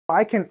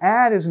I can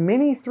add as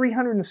many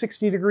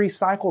 360-degree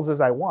cycles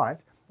as I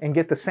want and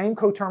get the same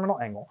coterminal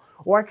angle,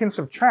 or I can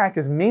subtract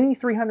as many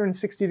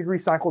 360-degree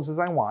cycles as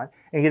I want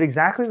and get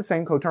exactly the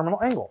same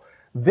coterminal angle.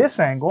 This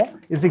angle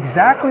is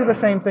exactly the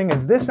same thing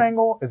as this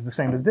angle, is the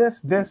same as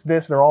this,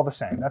 they're all the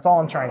same. That's all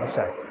I'm trying to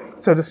say.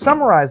 So to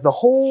summarize the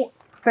whole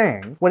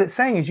thing, what it's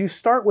saying is you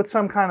start with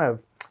some kind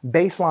of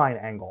baseline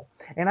angle,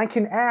 and I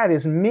can add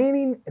as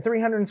many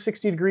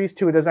 360 degrees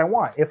to it as I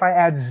want. If I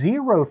add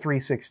 0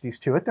 360s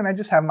to it, then I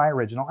just have my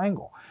original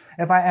angle.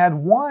 If I add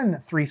 1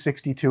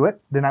 360 to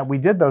it, then we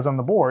did those on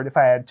the board. If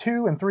I add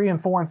 2 and 3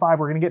 and 4 and 5,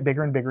 we're going to get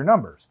bigger and bigger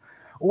numbers.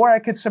 Or I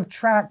could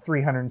subtract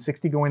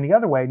 360 going the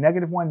other way,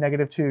 -1,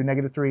 -2,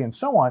 -3, and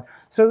so on.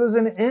 So there's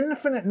an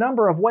infinite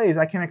number of ways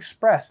I can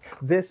express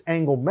this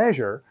angle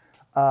measure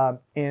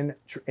in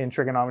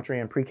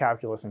trigonometry and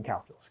pre-calculus and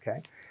calculus,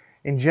 okay?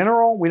 In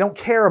general, we don't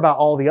care about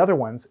all the other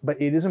ones, but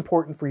it is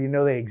important for you to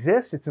know they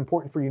exist. It's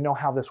important for you to know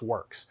how this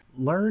works.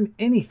 Learn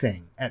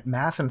anything at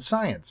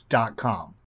mathandscience.com.